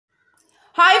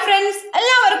Hi friends,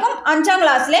 എല്ലാവർക്കും 5ാം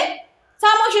ക്ലാസ്സിലെ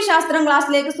സാമൂഹ്യശാസ്ത്രം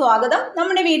ക്ലാസ്സിലേക്ക് സ്വാഗതം.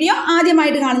 നമ്മുടെ വീഡിയോ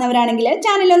ആദ്യമായിട്ട് കാണുന്നവരാണെങ്കിൽ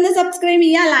ചാനൽ ഒന്ന് സബ്സ്ക്രൈബ്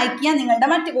ചെയ്യുക, ലൈക്ക് ചെയ്യുക, നിങ്ങളുടെ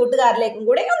മറ്റു കൂട്ടുകാരിലേക്കും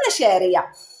കൂടി ഒന്ന് ഷെയർ ചെയ്യുക.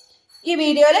 ഈ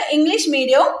വീഡിയോയിൽ ഇംഗ്ലീഷ്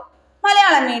മീഡിയവും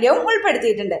മലയാളം മീഡിയവും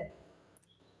ഉൾപ്പെടുത്തിയിട്ടുണ്ട്.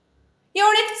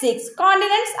 Unit 6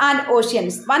 continents and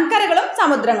oceans, വൻകരകളും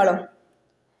സമുദ്രങ്ങളും.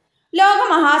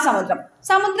 ലോകമഹാസമുദ്രം.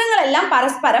 സമുദ്രങ്ങളെല്ലാം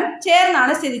പരസ്പരം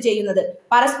ചേർന്നാണ് സ്ഥിതി ചെയ്യുന്നത്.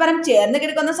 പരസ്പരം ചേർന്ന്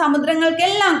കിടക്കുന്ന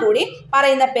സമുദ്രങ്ങൾക്കെല്ലാം കൂടി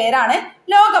പറയുന്ന പേരാണ്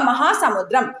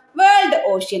ലോകമഹാസമുദ്രം, world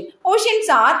ocean.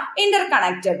 Oceans R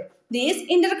interconnected. These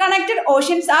interconnected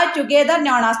oceans are together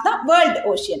known as the world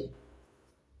ocean.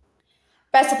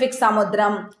 Pacific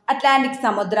സമുദ്രം, അറ്റ്ലാന്റിക്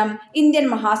സമുദ്രം, ഇന്ത്യൻ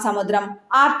മഹാസമുദ്രം,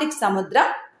 ആർട്ടിക് സമുദ്രം,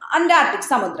 അന്റാർട്ടിക്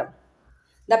സമുദ്രം.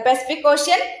 The Pacific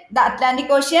Ocean, the Atlantic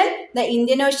Ocean, the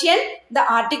Indian Ocean, the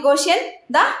Arctic Ocean,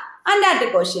 the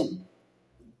Antarctic Ocean.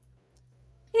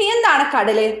 ഇനി എന്താണ്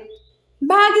കടല്?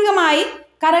 ഭാഗികമായി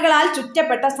കരകളാൽ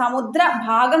ചുറ്റപ്പെട്ട സമുദ്ര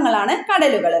ഭാഗങ്ങളാണ്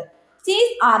കടലുകൾ.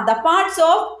 Seas are the parts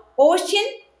of ocean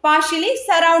partially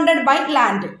surrounded by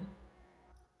land.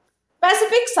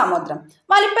 Pacific സമുദ്രം.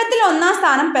 വലിപ്പത്തിൽ 1ാം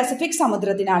സ്ഥാനം പസഫിക്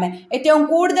സമുദ്രത്തിനാണ്. ഏറ്റവും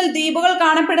കൂടുതൽ ദ്വീപുകൾ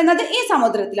കാണപ്പെടുന്നത് ഈ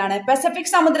സമുദ്രത്തിലാണ്.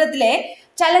 പസഫിക് സമുദ്രത്തിലെ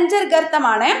ചലഞ്ചർ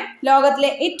ഗർത്തമാണ് ലോകത്തിലെ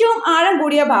ഏറ്റവും ആഴം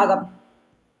കൂടിയ ഭാഗം.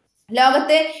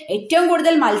 ലോകത്ത് ഏറ്റവും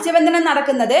കൂടുതൽ മത്സ്യബന്ധനം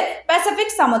നടക്കുന്നത്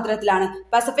പസഫിക് സമുദ്രത്തിലാണ്.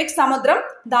 പസഫിക് സമുദ്രം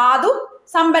ധാതു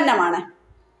സമ്പന്നമാണ്.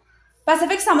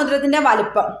 പസഫിക് സമുദ്രത്തിന്റെ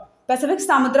വലിപ്പം. പസഫിക്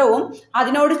സമുദ്രവും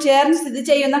അതിനോട് ചേർന്ന് സ്ഥിതി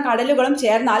ചെയ്യുന്ന കടലുകളും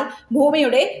ചേർന്നാൽ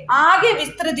ഭൂമിയുടെ ആകെ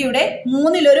വിസ്തൃതിയുടെ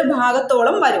 1/3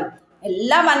 ഭാഗത്തോളം വരും.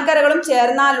 എല്ലാ വൻകരകളും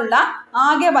ചേർന്നാലുള്ള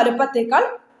ആകെ വലുപ്പത്തേക്കാൾ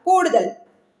കൂടുതൽ.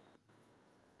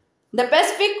 The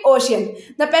Pacific Ocean.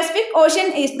 The Pacific Ocean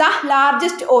is the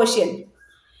largest ocean.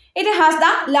 It has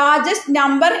the largest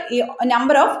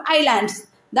number of islands.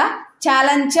 The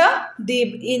Challenger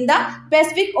Deep in the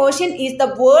Pacific Ocean is the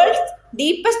world's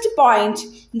deepest point.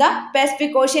 The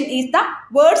Pacific Ocean is the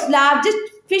world's largest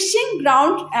fishing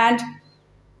ground and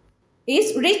is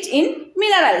rich in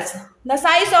minerals. The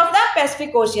size of the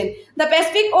Pacific Ocean. The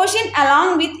Pacific Ocean, along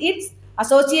with its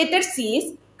associated seas,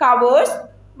 covers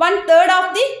 1/3 of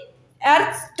the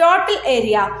Earth's total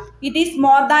area. It is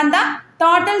more than the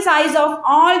total size of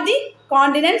all the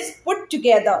continents put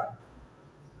together.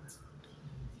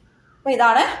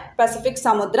 ഇതാണ് Pacific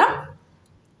സമുദ്രം.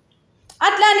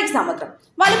 Atlantic സമുദ്രം.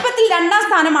 വലുപ്പത്തിൽ 2ാം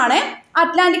സ്ഥാനമാണ്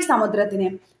Atlantic സമുദ്രത്തിന്.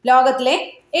 ലോകത്തിലെ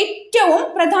ഏറ്റവും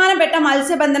പ്രധാനപ്പെട്ട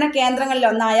മത്സ്യബന്ധന കേന്ദ്രങ്ങളിൽ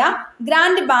ഒന്നായ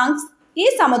ഗ്രാൻഡ് ബാങ്ക്സ് ഈ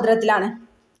സമുദ്രത്തിലാണ്.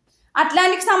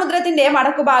 അറ്റ്ലാന്റിക് സമുദ്രത്തിന്റെ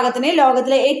വടക്കുഭാഗത്തിന്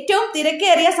ലോകത്തിലെ ഏറ്റവും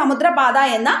തിരക്കേറിയ സമുദ്രപാത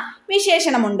എന്ന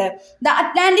വിശേഷണമുണ്ട്. The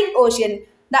Atlantic Ocean.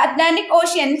 The Atlantic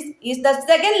Ocean is the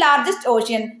second largest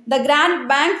ocean. The Grand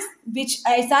Banks, which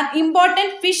is an important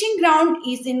fishing ground,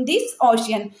 is in this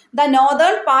ocean. The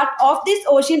northern part of this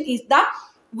ocean is the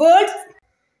world's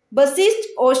busiest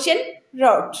ocean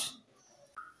route.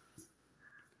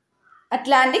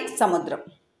 Atlantic സമുദ്രം.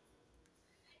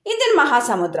 Indian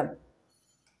മഹാസമുദ്രം.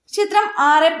 ചിത്രം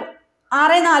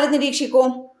 6.4 നിരീക്ഷിക്കൂ.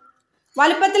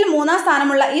 വലുപ്പത്തിൽ 3ാം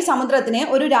സ്ഥാനമുള്ള ഈ സമുദ്രത്തിന്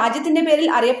ഒരു രാജ്യത്തിന്റെ പേരിൽ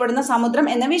അറിയപ്പെടുന്ന സമുദ്രം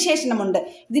എന്ന വിശേഷണമുണ്ട്.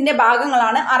 ഇതിന്റെ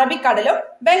ഭാഗങ്ങളാണ് അറബിക്കടലും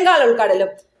Bengal ഉൾക്കടലും.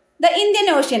 The Indian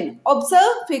ocean.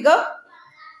 Observe figure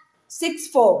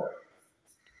 6.4.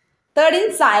 Third in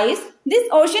size, this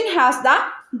ocean has the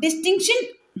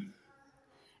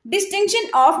distinction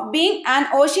of being an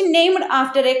ocean named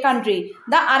after a country.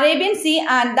 The Arabian Sea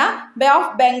and the Bay of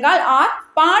Bengal are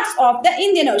parts of the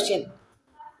Indian Ocean.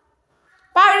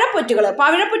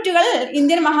 പവിഴപ്പുറ്റുകൾ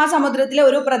Indian മഹാസമുദ്രത്തിലെ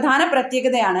ഒരു പ്രധാന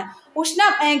പ്രത്യേകതയാണ്.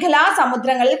 ഉഷ്ണമേഖലാ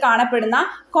സമുദ്രങ്ങളിൽ കാണപ്പെടുന്ന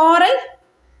coral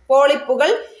പോളിപ്പുകൾ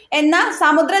എന്ന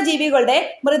സമുദ്രജീവികളുടെ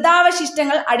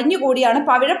മൃതാവശിഷ്ടങ്ങൾ അടിഞ്ഞുകൂടിയാണ്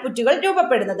പവിഴപ്പുറ്റുകൾ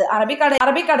രൂപപ്പെടുന്നത്.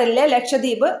 അറബിക്കടലിലെ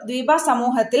ലക്ഷദ്വീപ് ദ്വീപ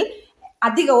സമൂഹത്തിൽ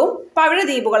അധികവും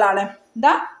പവിഴദ്വീപുകളാണ്.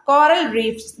 The coral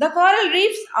reefs. The coral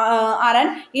reefs are an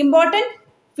important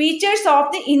features of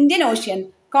the Indian Ocean.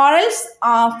 Corals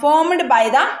are formed by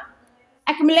the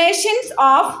accumulations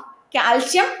of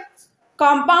calcium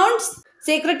compounds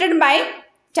secreted by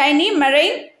tiny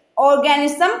marine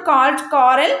organisms called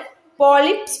coral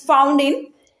polyps found in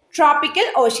tropical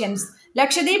oceans.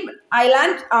 Lakshadweep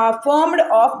Island are formed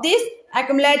of these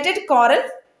accumulated coral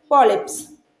polyps.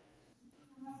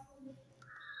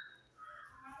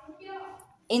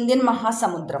 Indian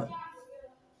Mahasamudram.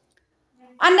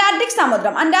 Antarctic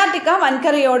സമുദ്രം. Antarctica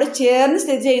വൻകരയോട് ചേർന്ന്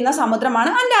സ്ഥിതി ചെയ്യുന്ന സമുദ്രമാണ്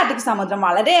Antarctic സമുദ്രം.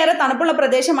 വളരെയേറെ തണുപ്പുള്ള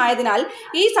പ്രദേശമായതിനാൽ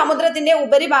ഈ സമുദ്രത്തിന്റെ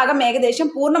ഉപരിഭാഗം ഏകദേശം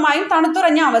പൂർണ്ണമായും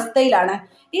തണുത്തുറഞ്ഞ അവസ്ഥയിലാണ്.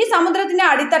 ഈ സമുദ്രത്തിന്റെ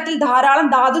അടിത്തട്ടിൽ ധാരാളം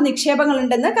ധാതു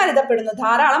നിക്ഷേപങ്ങളുണ്ടെന്ന് കരുതപ്പെടുന്നു.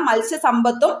 ധാരാളം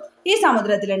മത്സ്യസമ്പത്തും ഈ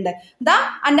സമുദ്രത്തിലുണ്ട്. The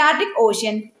Antarctic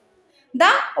ocean.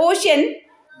 The ocean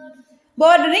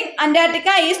bordering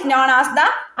Antarctica is known as the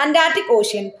Antarctic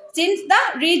Ocean. Since the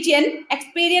region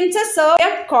experiences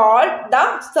severe cold, the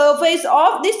surface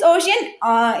of this ocean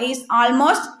is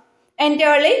almost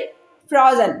entirely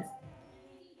frozen.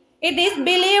 It is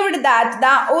believed that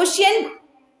the ocean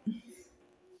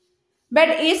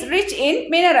bed is rich in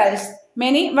minerals.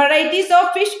 Many varieties of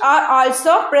fish are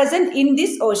also present in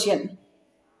this ocean.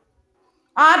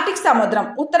 Arctic സമുദ്രം,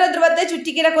 ഉത്തരധ്രുവത്തെ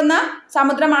ചുറ്റിക്കിടക്കുന്ന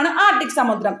സമുദ്രമാണ് Arctic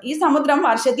സമുദ്രം. ഈ സമുദ്രം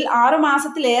വർഷത്തിൽ 6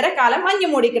 മാസത്തിലേറെ കാലം മഞ്ഞു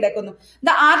മൂടിക്കിടക്കുന്നു.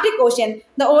 The Arctic ocean,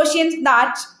 the oceans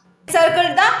that circle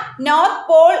the north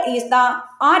Paul is the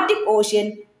Arctic ocean.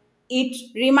 It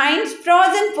remains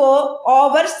frozen four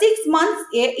over 6 months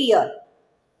A year.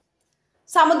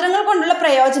 സമുദ്രങ്ങൾ കൊണ്ടുള്ള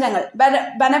പ്രയോജനങ്ങൾ.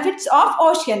 ബെനഫിറ്റ്സ് ഓഫ്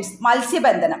ഓഷ്യൻസ്: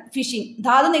 മത്സ്യബന്ധനം, ഫിഷിംഗ്,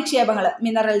 ധാതു നിക്ഷേപങ്ങൾ,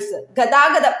 മിനറൽസ്,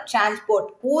 ഗതാഗതം, ട്രാൻസ്പോർട്ട്,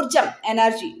 ഊർജം,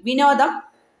 എനർജി, വിനോദം,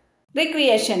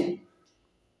 recreation.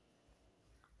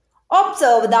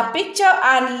 Observe the picture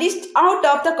and list out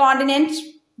of the continents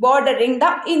bordering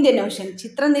the Indian ocean.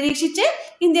 ചിത്രം നിരീക്ഷിച്ച്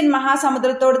ഇന്ത്യൻ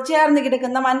മഹാസമുദ്രത്തോട് ചേർന്ന്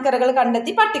കിടക്കുന്ന വൻകരകൾ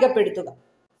കണ്ടെത്തി പട്ടികപ്പെടുത്തുക.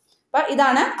 അപ്പൊ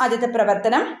ഇതാണ് ആദ്യത്തെ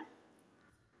പ്രവർത്തനം.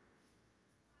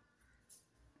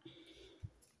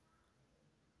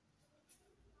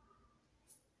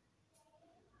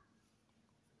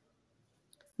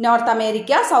 North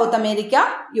America, south America,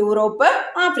 Europe,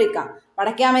 Africa.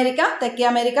 വടക്കേ അമേരിക്ക, തെക്കേ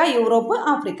America, Europe,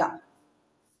 Africa.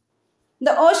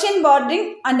 The ocean bordering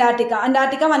Antarctica.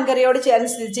 Antarctica വൻകരയോട് ചേർന്ന്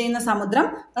സ്ഥിതി ചെയ്യുന്ന സമുദ്രം.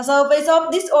 The surface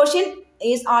of this ocean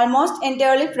is almost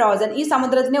entirely frozen. ഈ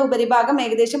സമുദ്രത്തിന്റെ ഉപരിഭാഗം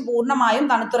ഏകദേശം പൂർണ്ണമായും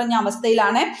തണുത്തുറഞ്ഞ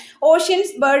അവസ്ഥയിലാണ്.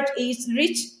 Oceans bed is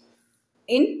rich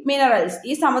in minerals.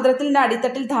 ഈ സമുദ്രത്തിന്റെ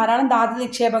അടിത്തട്ടിൽ ധാരാളം ധാതു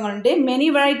നിക്ഷേപങ്ങളുണ്ട്. Many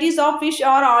varieties of fish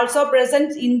are also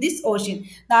present in this ocean.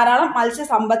 ധാരാളം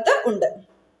മത്സ്യസമ്പത്ത് ഉണ്ട്.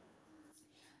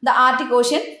 The Arctic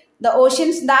ocean, the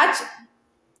oceans that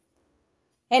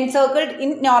encircled in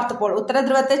north Paul.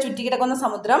 ഉത്തരധ്രുവത്തെ ചുറ്റിക്കിടക്കുന്ന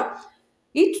സമുദ്രം.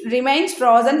 It remains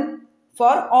frozen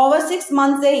four over 6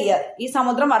 months A year. ഈ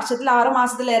സമുദ്രം വർഷത്തിൽ 6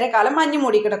 മാസത്തിലേറെ കാലം മഞ്ഞു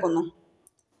മൂടിക്കിടക്കുന്നു.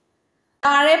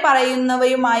 താഴെ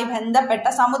പറയുന്നവയുമായി ബന്ധപ്പെട്ട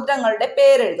സമുദ്രങ്ങളുടെ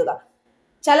പേരെഴുതുക.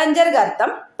 ചലഞ്ചർ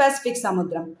ഗർത്തം, പസഫിക്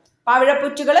സമുദ്രം.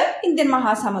 പവിഴപ്പുറ്റുകള്, ഇന്ത്യൻ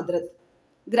മഹാസമുദ്രം.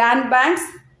 ഗ്രാൻഡ് ബാങ്ക്സ്,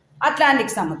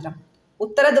 അറ്റ്ലാന്റിക് സമുദ്രം.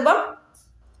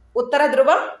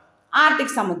 ഉത്തരധ്രുവം,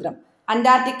 ആർട്ടിക് സമുദ്രം.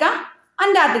 അന്റാർട്ടിക്ക,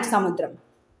 അന്റാർട്ടിക് സമുദ്രം.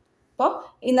 അപ്പോൾ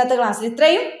ഇന്നത്തെ ക്ലാസ്സിൽ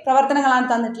ഇത്രയും പ്രവർത്തനങ്ങളാണ്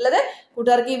തന്നിട്ടുള്ളത്.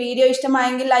 കൂട്ടുകാർക്ക് ഈ വീഡിയോ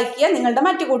ഇഷ്ടമായെങ്കിൽ ലൈക്ക് ചെയ്യുക, നിങ്ങളുടെ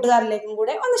മറ്റു കൂട്ടുകാരിലേക്കും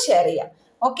കൂടെ ഒന്ന് ഷെയർ ചെയ്യുക.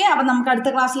 ഓക്കെ, അപ്പം നമുക്ക് അടുത്ത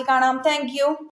ക്ലാസ്സിൽ കാണാം. താങ്ക്